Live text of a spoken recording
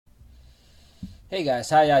Hey guys,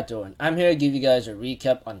 how y'all doing? I'm here to give you guys a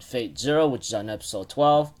recap on Fate Zero, which is on episode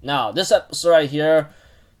 12. Now, this episode right here,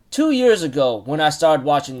 2 years ago when I started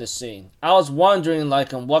watching this scene, I was wondering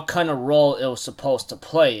what kind of role it was supposed to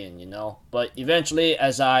play in, But eventually,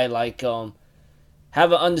 as I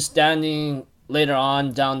have an understanding later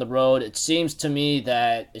on down the road, it seems to me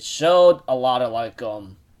that it showed a lot of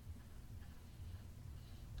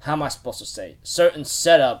how am I supposed to say, certain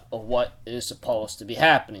setup of what is supposed to be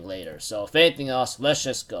happening later. So if anything else, let's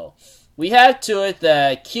just go. We have to it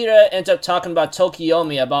that Kira ends up talking about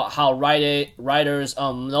Tokiomi about how writer's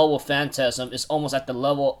noble phantasm is almost at the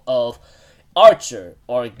level of Archer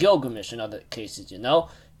or Gilgamesh in other cases,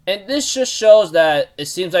 And this just shows that it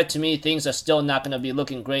seems like to me things are still not going to be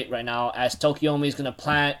looking great right now, as Tokiomi is going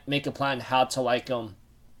to make a plan how to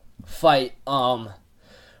fight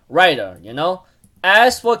Writer,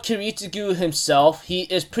 As for Kiritsugu himself, he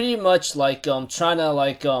is pretty much trying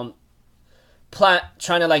to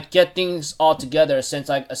get things all together since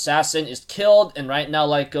Assassin is killed, and right now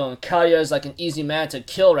Kalia is an easy man to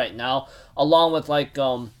kill right now, along with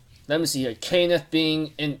let me see here, Kenneth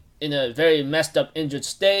being in a very messed up injured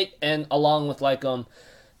state, and along with one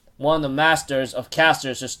of the masters of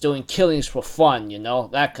casters just doing killings for fun,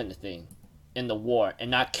 that kind of thing in the war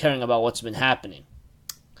and not caring about what's been happening.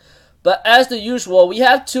 But as the usual, we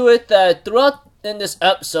have to it that throughout in this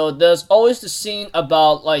episode, there's always the scene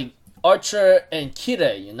about Archer and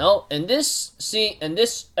Kira, And this scene, and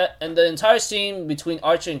the entire scene between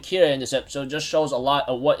Archer and Kira in this episode just shows a lot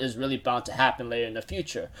of what is really bound to happen later in the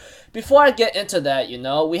future. Before I get into that,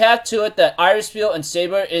 we have to it that Irisfield and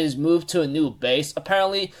Saber is moved to a new base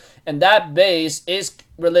apparently, and that base is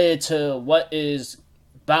related to what is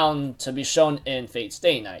bound to be shown in Fate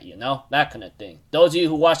Stay Night, that kind of thing. Those of you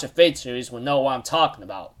who watch the Fate series will know what I'm talking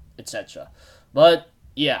about, etc. But,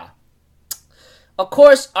 yeah. Of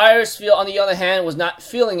course, Irisfield, on the other hand, was not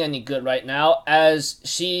feeling any good right now, as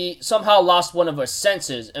she somehow lost one of her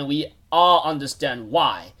senses, and we all understand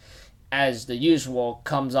why, as the usual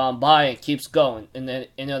comes on by and keeps going in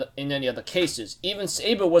any other cases. Even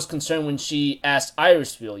Saber was concerned when she asked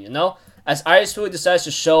Irisfield, as Irisfield decides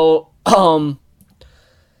to show,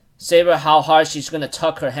 Saber how hard she's going to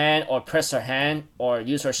tuck her hand or press her hand or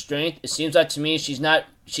use her strength. It seems like to me she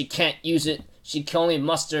can't use it. She can only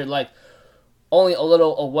muster only a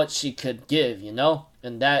little of what she could give,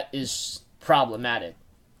 And that is problematic.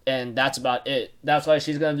 And that's about it. That's why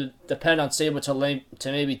she's going to depend on Saber to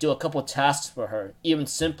maybe do a couple tasks for her, even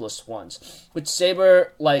simplest ones, which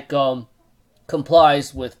Saber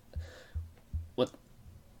complies with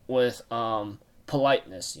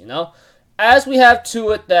politeness, As we have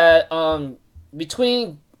to it that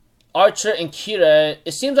between Archer and Kira,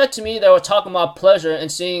 it seems like to me they were talking about pleasure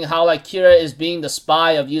and seeing how Kira is being the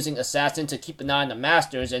spy of using Assassin to keep an eye on the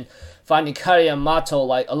Masters and finding Kari and Mato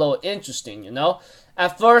a little interesting,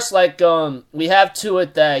 At first, we have to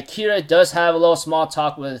it that Kira does have a little small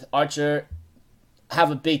talk with Archer, have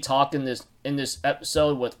a big talk in this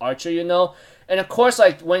episode with Archer, And of course,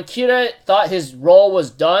 when Kira thought his role was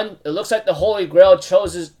done, it looks like the Holy Grail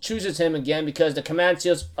chooses him again because the command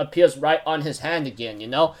seal appears right on his hand again,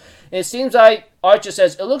 And it seems like Archer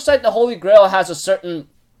says, it looks like the Holy Grail has a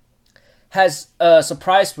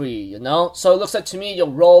surprise for you, So it looks like to me your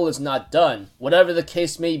role is not done. Whatever the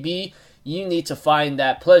case may be, you need to find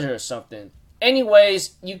that pleasure or something.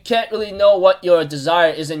 Anyways, you can't really know what your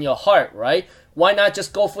desire is in your heart, right? Why not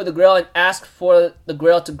just go for the Grail and ask for the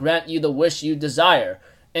Grail to grant you the wish you desire?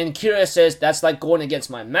 And Kira says, that's like going against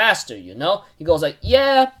my master, He goes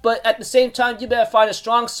yeah, but at the same time, you better find a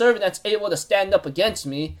strong servant that's able to stand up against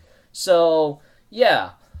me. So,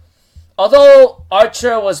 yeah. Although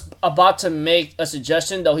Archer was about to make a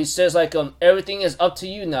suggestion, though, he says, everything is up to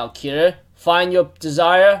you now, Kira. Find your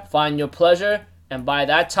desire, find your pleasure, and by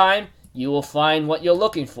that time, you will find what you're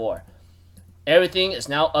looking for. Everything is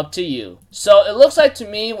now up to you. So it looks like to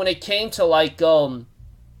me when it came to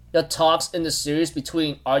the talks in the series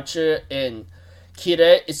between Archer and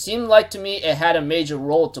Kira, it seemed like to me it had a major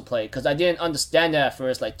role to play because I didn't understand that at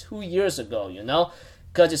first 2 years ago,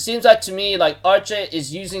 Because it seems like to me Archer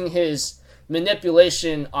is using his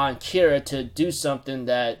manipulation on Kira to do something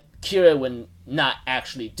that Kira would not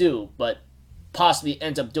actually do, but possibly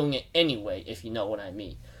ends up doing it anyway, if you know what I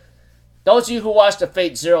mean. Those of you who watch the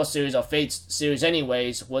Fate Zero series or Fate series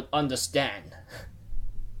anyways would understand.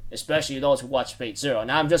 Especially those who watch Fate Zero.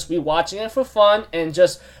 Now I'm just rewatching it for fun and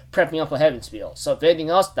just prepping up for Heaven's Feel. So if anything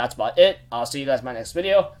else, that's about it. I'll see you guys in my next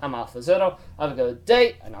video. I'm Alpha Zero. Have a good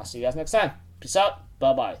day, and I'll see you guys next time. Peace out.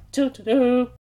 Bye-bye. Toot-toot-toot.